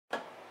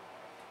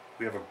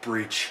We have a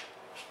breach.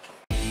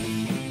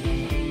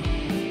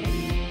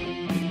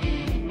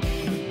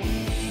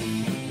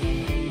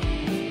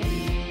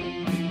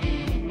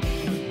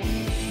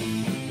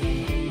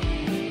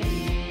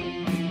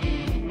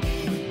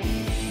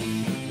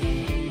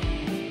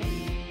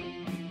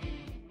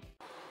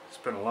 It's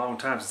been a long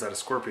time since I had a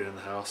scorpion in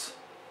the house.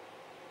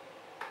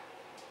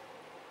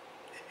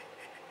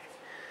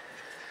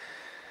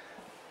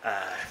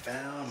 I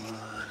found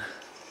one.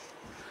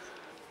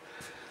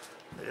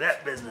 Look at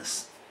that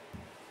business.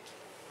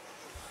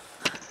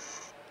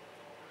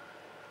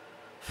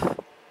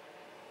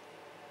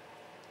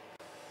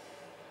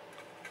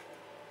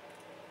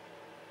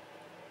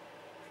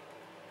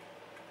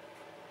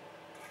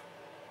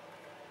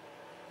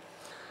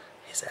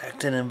 He's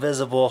acting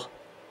invisible.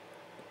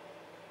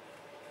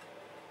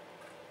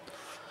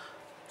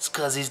 It's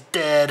 'cause he's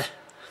dead.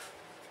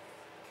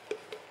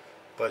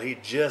 But he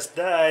just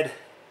died.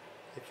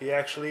 If he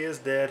actually is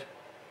dead.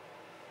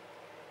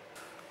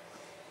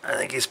 I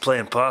think he's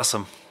playing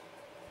possum.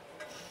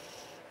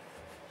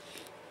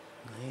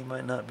 He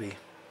might not be.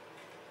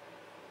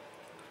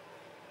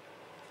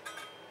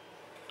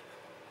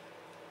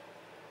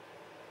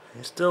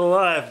 He's still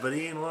alive, but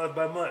he ain't alive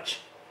by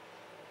much.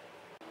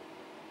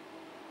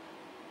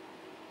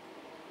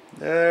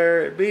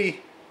 There it be. You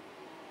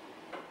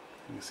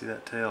can see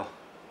that tail.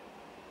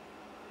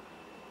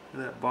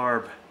 Look at that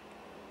barb.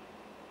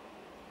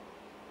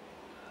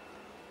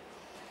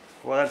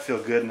 Well, that'd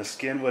feel good in the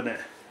skin, wouldn't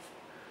it?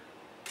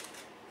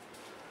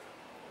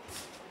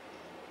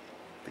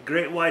 The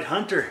great white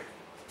hunter.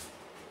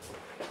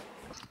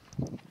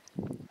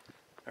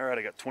 Alright,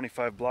 I got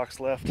 25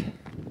 blocks left.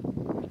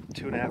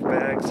 2.5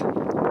 bags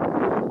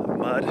of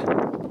mud.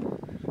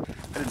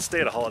 I didn't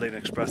stay at a Holiday Inn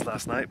Express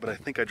last night, but I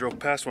think I drove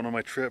past one on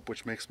my trip,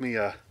 which makes me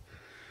a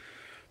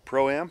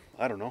pro-am.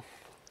 I don't know.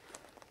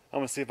 I'm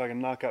gonna see if I can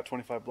knock out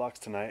 25 blocks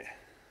tonight.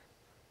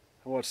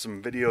 I watched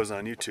some videos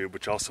on YouTube,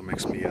 which also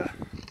makes me a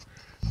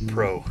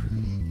pro.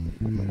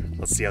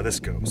 Let's see how this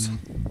goes.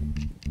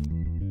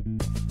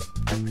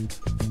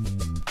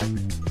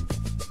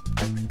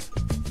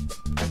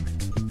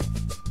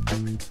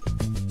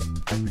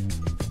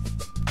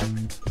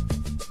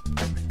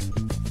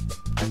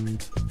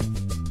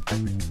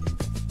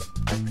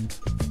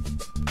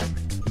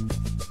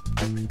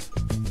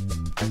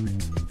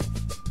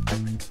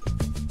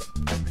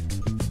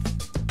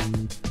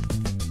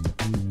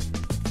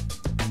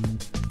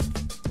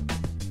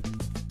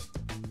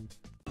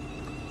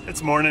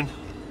 It's morning.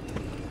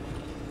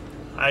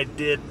 I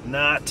did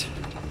not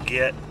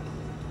get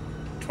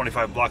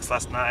 25 blocks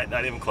last night,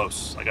 not even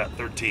close. I got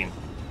 13.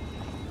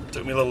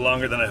 Took me a little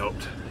longer than I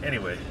hoped.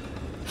 Anyway,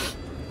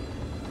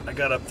 I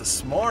got up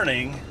this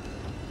morning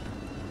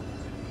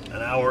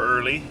an hour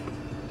early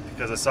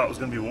because I saw it was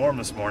going to be warm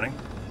this morning,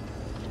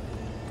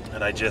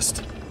 and I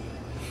just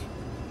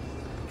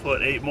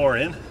put 8 more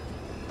in.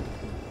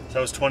 So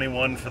that was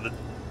 21 for the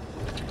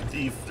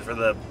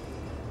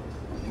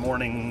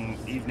morning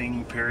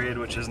evening period,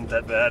 which isn't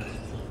that bad.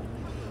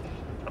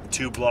 I'm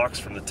 2 blocks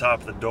from the top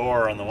of the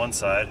door on the one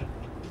side,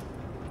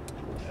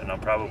 and I'm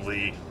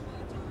probably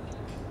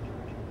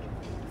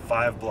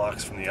 5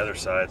 blocks from the other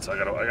side, so I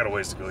got a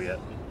ways to go yet.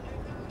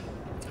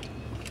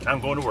 I'm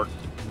going to work.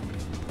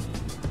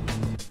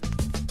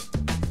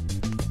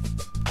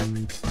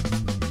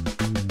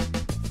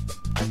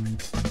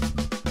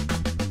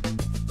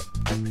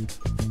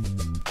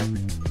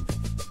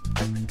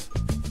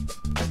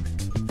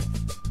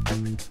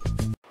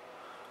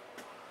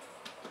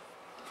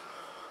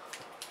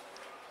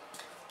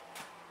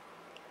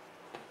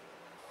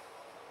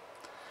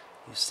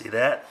 You see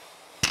that?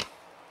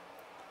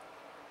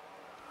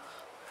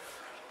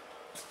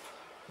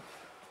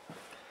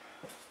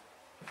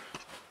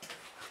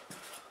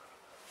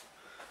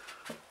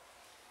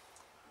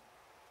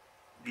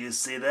 You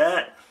see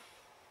that?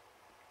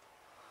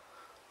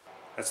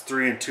 That's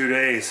 3 in 2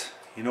 days.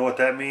 You know what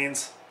that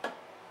means?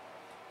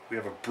 We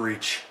have a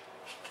breach.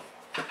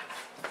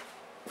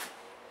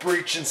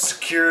 Breach in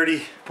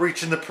security,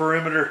 breach in the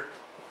perimeter.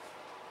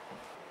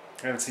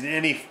 I haven't seen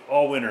any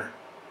all winter.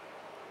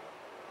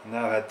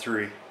 Now I've had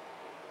 3.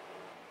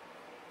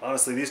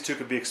 Honestly, these 2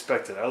 could be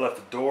expected. I left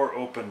the door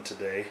open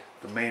today,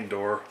 the main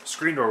door.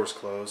 Screen door was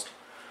closed.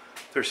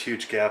 There's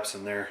huge gaps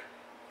in there.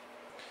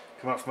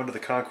 Come out from under the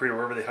concrete or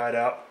wherever they hide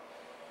out,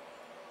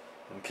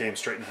 and came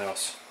straight in the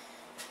house.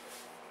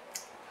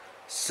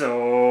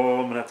 So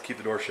I'm gonna have to keep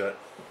the door shut.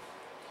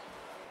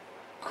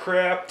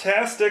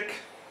 Craptastic.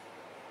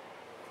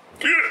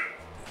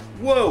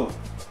 Whoa!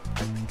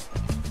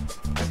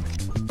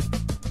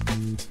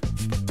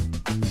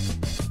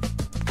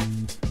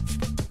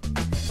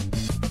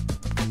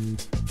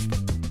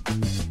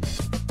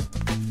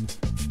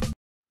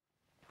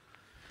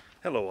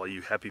 Hello all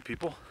you happy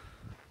people.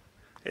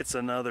 It's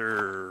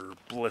another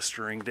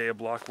blistering day of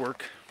block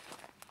work,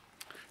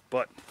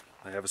 but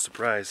I have a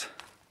surprise.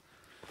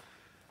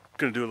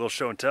 Gonna do a little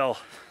show and tell.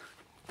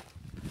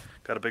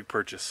 Got a big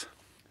purchase.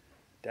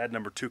 Dad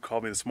number 2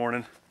 called me this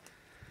morning.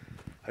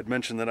 I'd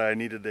mentioned that I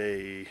needed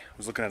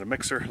was looking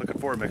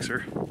for a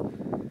mixer,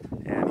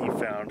 and he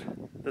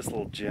found this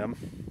little gem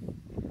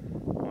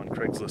on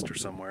Craigslist or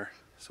somewhere.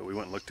 So we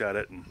went and looked at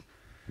it and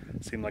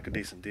it seemed like a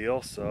decent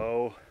deal,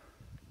 so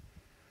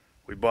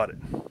we bought it.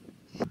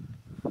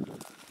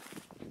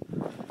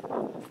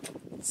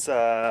 It's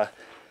a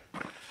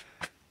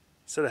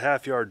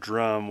half-yard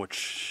drum,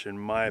 which in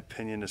my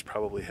opinion is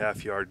probably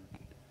half-yard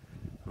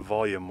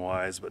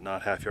volume-wise, but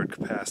not half-yard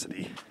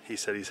capacity. He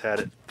said he's had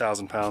it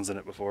 1,000 pounds in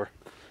it before,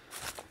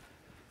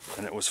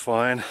 and it was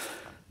fine.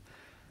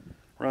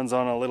 Runs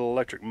on a little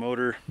electric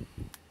motor.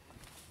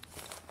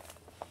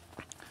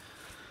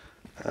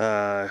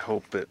 I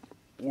hope it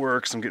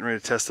works. I'm getting ready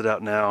to test it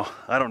out now.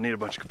 I don't need a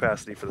bunch of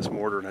capacity for this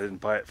mortar, and I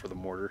didn't buy it for the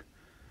mortar.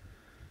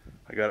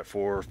 I got it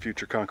for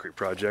future concrete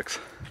projects.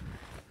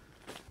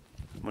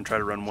 I'm gonna try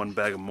to run 1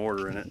 bag of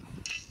mortar in it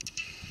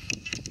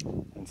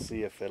and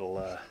see if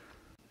it'll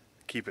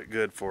keep it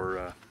good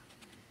for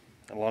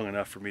long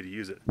enough for me to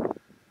use it.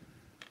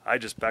 I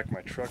just backed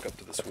my truck up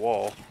to this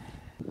wall.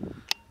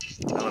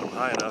 Now that I'm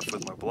high enough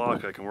with my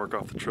block, I can work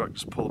off the truck,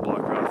 just pull the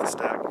block right off the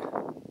stack,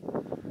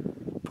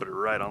 put it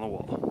right on the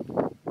wall.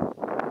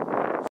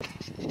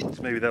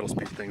 So maybe that'll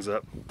speed things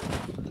up.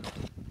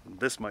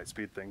 This might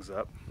speed things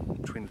up.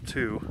 Between the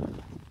two,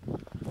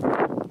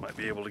 might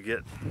be able to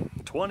get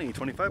 20,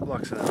 25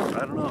 blocks in it. I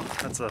don't know.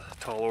 That's a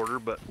tall order,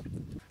 but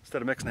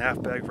instead of mixing a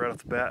half bag right off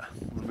the bat,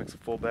 I'm gonna mix a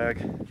full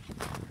bag.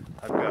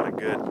 I've got a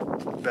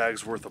good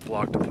bag's worth of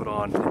block to put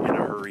on in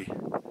a hurry.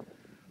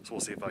 So we'll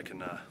see if I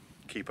can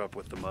keep up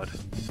with the mud.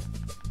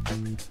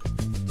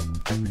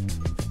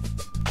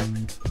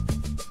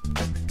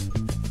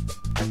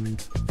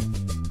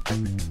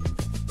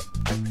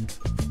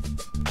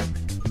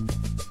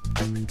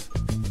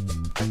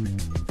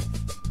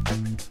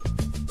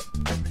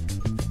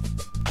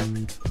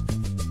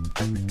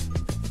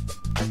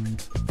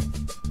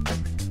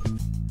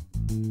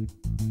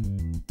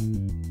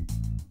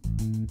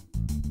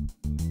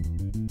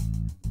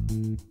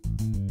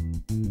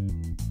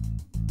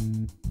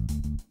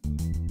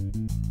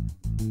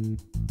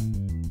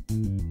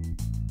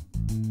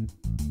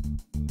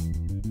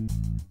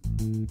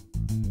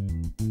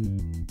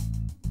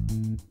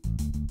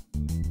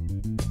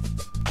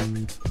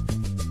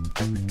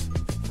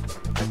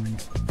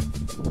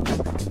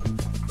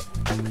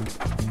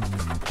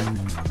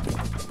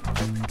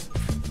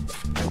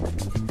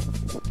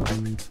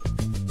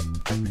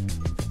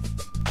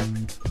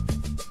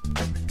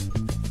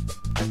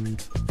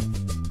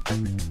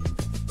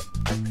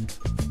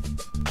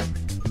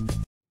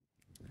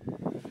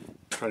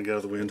 Trying to get out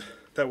of the wind.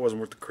 That wasn't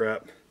worth the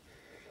crap.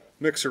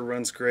 Mixer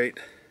runs great.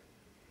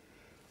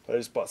 I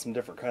just bought some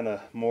different kind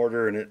of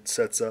mortar and it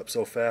sets up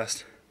so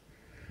fast.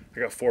 I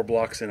got 4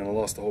 blocks in and I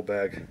lost the whole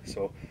bag.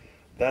 So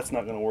that's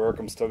not going to work.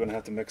 I'm still going to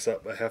have to mix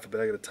up a half a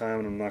bag at a time,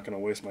 and I'm not going to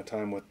waste my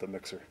time with the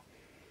mixer.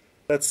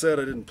 That said,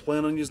 I didn't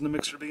plan on using the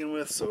mixer to begin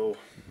with, so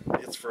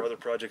it's for other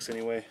projects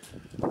anyway.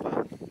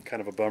 But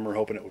kind of a bummer,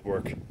 hoping it would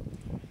work.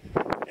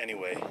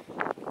 Anyway,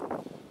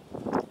 now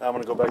I'm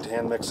going to go back to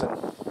hand mixing.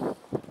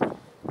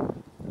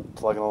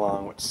 Plugging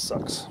along, which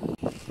sucks.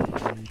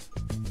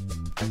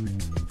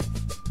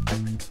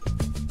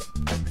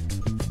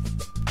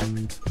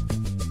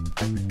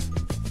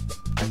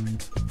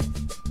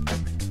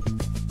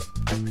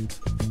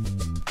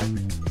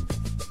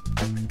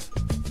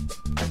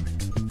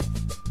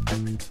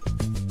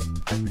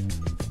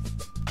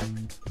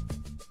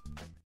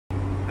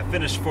 I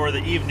finished for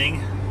the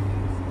evening.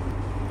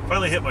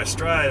 Finally hit my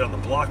stride on the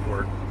block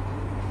work.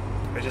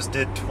 I just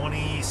did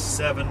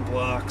 27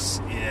 blocks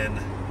in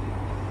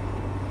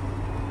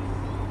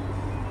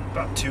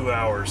about 2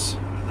 hours,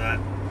 and that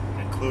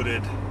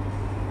included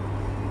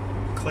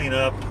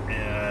cleanup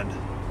and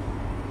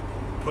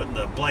putting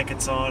the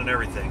blankets on and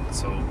everything.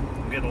 So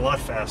I'm getting a lot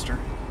faster.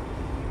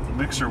 The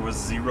mixer was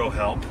zero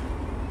help.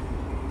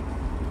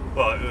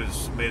 Well,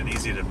 it made it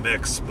easy to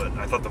mix, but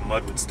I thought the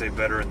mud would stay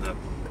better in the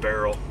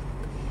barrel.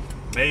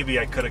 Maybe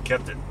I could have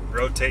kept it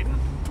rotating,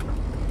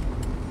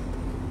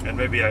 and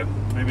maybe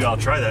I'll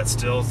try that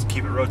still,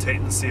 keep it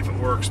rotating and see if it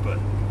works. But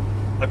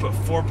I put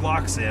 4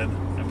 blocks in,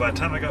 and by the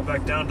time I got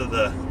back down to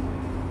the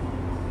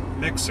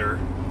mixer,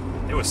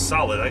 it was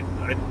solid. I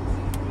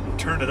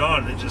turned it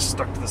on and it just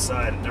stuck to the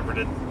side. It never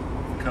did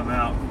come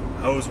out.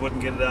 The hose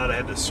wouldn't get it out. I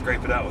had to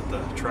scrape it out with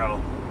the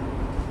trowel.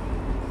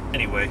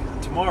 Anyway,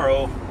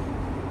 tomorrow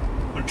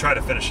I'm going to try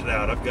to finish it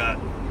out. I've got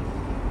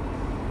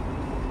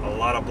a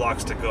lot of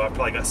blocks to go. I've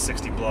probably got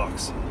 60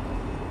 blocks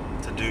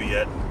to do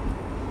yet,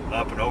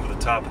 up and over the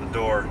top of the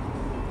door.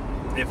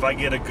 If I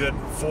get a good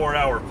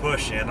 4-hour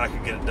push in, I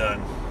could get it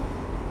done.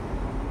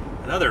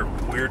 Another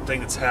weird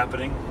thing that's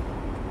happening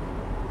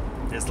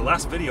is the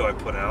last video I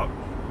put out,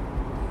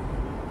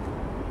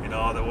 you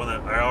know, the one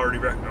that I already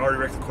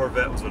wrecked the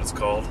Corvette was what it's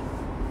called.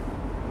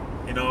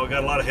 You know, I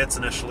got a lot of hits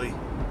initially,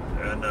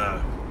 and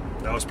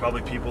that was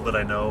probably people that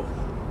I know,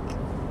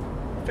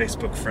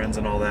 Facebook friends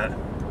and all that.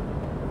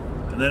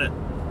 And then it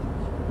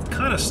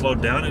kind of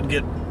slowed down. It'd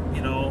get,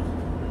 you know,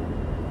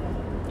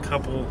 a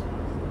couple,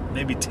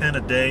 maybe 10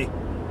 a day.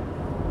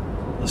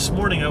 This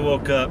morning I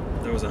woke up,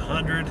 there was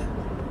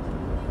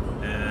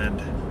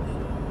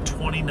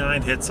 120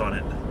 29 hits on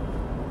it.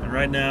 And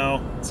right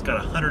now, it's got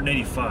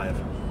 185.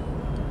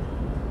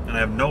 And I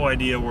have no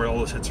idea where all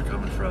those hits are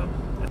coming from.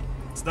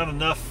 It's not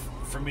enough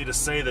for me to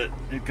say that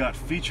it got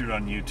featured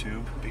on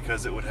YouTube,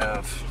 because it would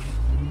have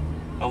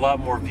a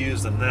lot more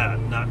views than that.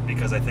 Not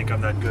because I think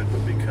I'm that good,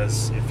 but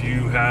because if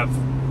you have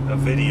a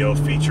video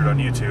featured on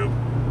YouTube,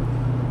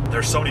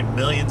 there's so many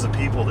millions of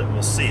people that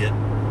will see it.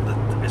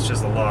 That it's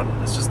just a lot.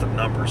 It's just the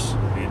numbers.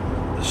 I mean,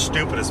 the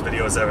stupidest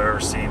videos I've ever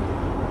seen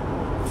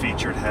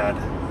featured had,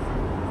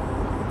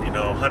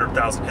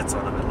 100,000 hits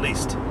on them at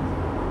least.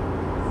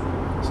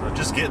 So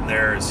just getting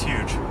there is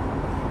huge.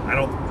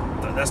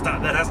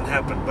 That hasn't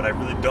happened, but I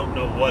really don't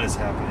know what is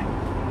happening.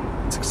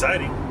 It's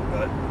exciting,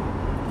 but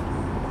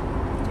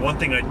one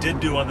thing I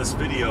did do on this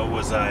video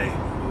was I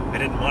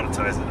didn't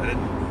monetize it. I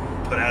didn't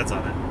put ads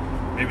on it.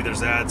 Maybe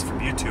there's ads from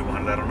YouTube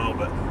on it, I don't know,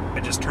 but I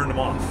just turned them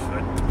off.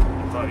 I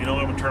thought, I'm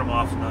gonna turn them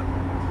off and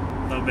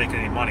not making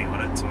any money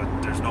on it, so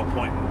there's no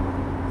point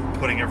in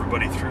putting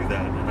everybody through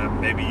that. And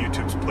maybe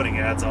YouTube's putting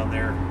ads on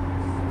there.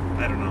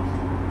 I don't know,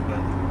 but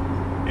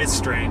it's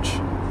strange.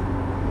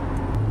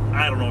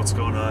 I don't know what's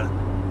going on,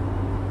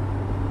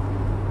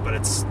 but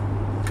it's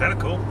kind of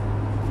cool.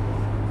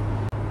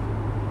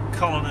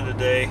 Calling it a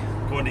day,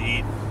 going to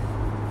eat.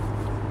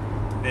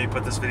 Maybe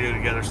put this video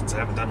together since I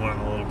haven't done one in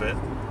a little bit.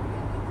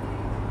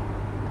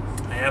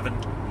 I haven't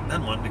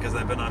done one because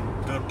I've been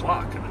doing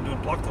block. I've been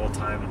doing block the whole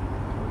time,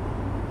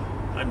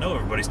 and I know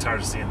everybody's tired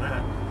of seeing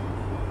that.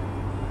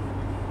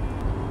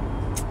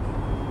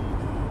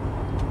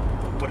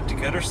 I'll put it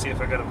together, see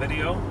if I got a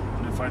video,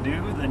 and if I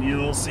do, then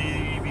you'll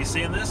be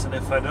seeing this, and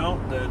if I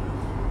don't, then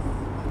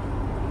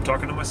I'm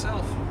talking to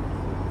myself.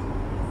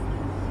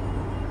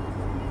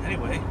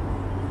 Anyway,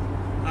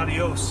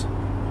 adios.